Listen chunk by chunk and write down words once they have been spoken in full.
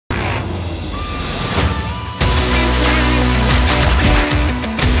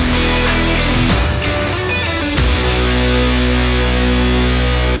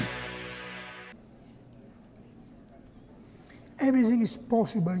Everything is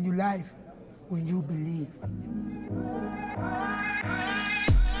possible in your life when you believe.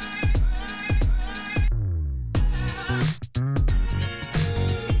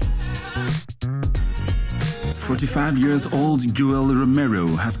 "45-year-old Yoel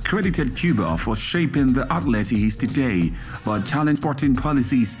Romero has credited Cuba for shaping the athlete he is today, but challenged sporting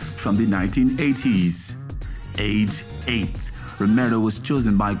policies from the 1980s. Age 8, Romero was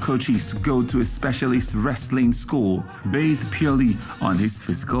chosen by coaches to go to a specialist wrestling school based purely on his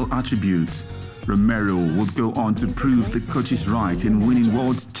physical attributes. Romero would go on to prove the coaches right in winning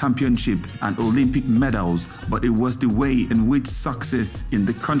world championship and Olympic medals, but it was the way in which success in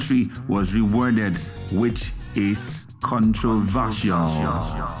the country was rewarded, which is controversial.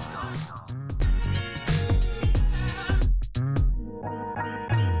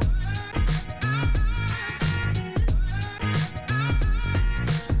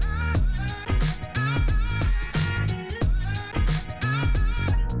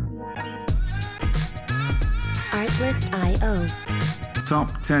 Artlist.io.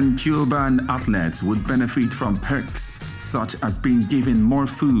 Top 10 Cuban athletes would benefit from perks such as being given more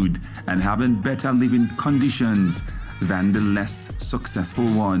food and having better living conditions than the less successful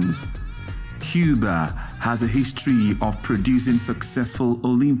ones. Cuba has a history of producing successful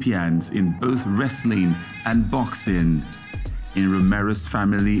Olympians in both wrestling and boxing. In Romero's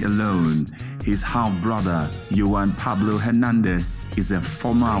family alone, his half-brother, Juan Pablo Hernandez, is a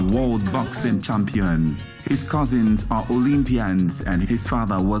former world boxing champion. His cousins are Olympians and his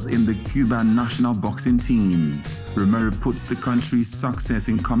father was in the Cuban national boxing team. Romero puts the country's success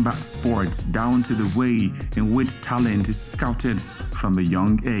in combat sports down to the way in which talent is scouted from a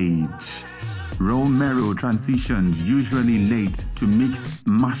young age. Romero transitioned usually late to mixed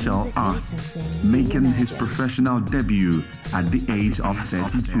martial arts, making his professional debut at the age of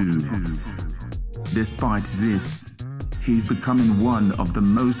 32. Despite this, he's becoming one of the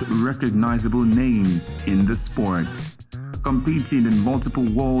most recognizable names in the sport, competing in multiple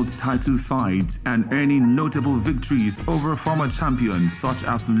world title fights and earning notable victories over former champions such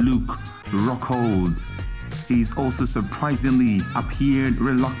as Luke Rockhold. He's also surprisingly appeared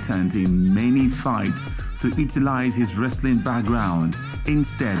reluctant in many fights to utilize his wrestling background,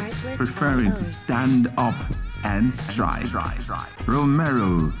 instead preferring to stand up and strike.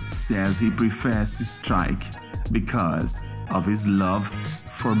 Romero says he prefers to strike because of his love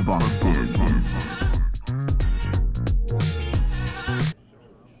for boxing.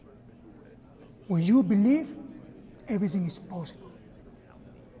 When you believe, everything is possible.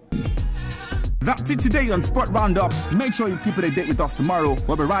 That's it today on Sport Roundup. Make sure you keep it a date with us tomorrow.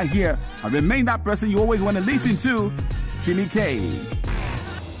 We'll be right here and remain that person you always want to listen to, Timmy K.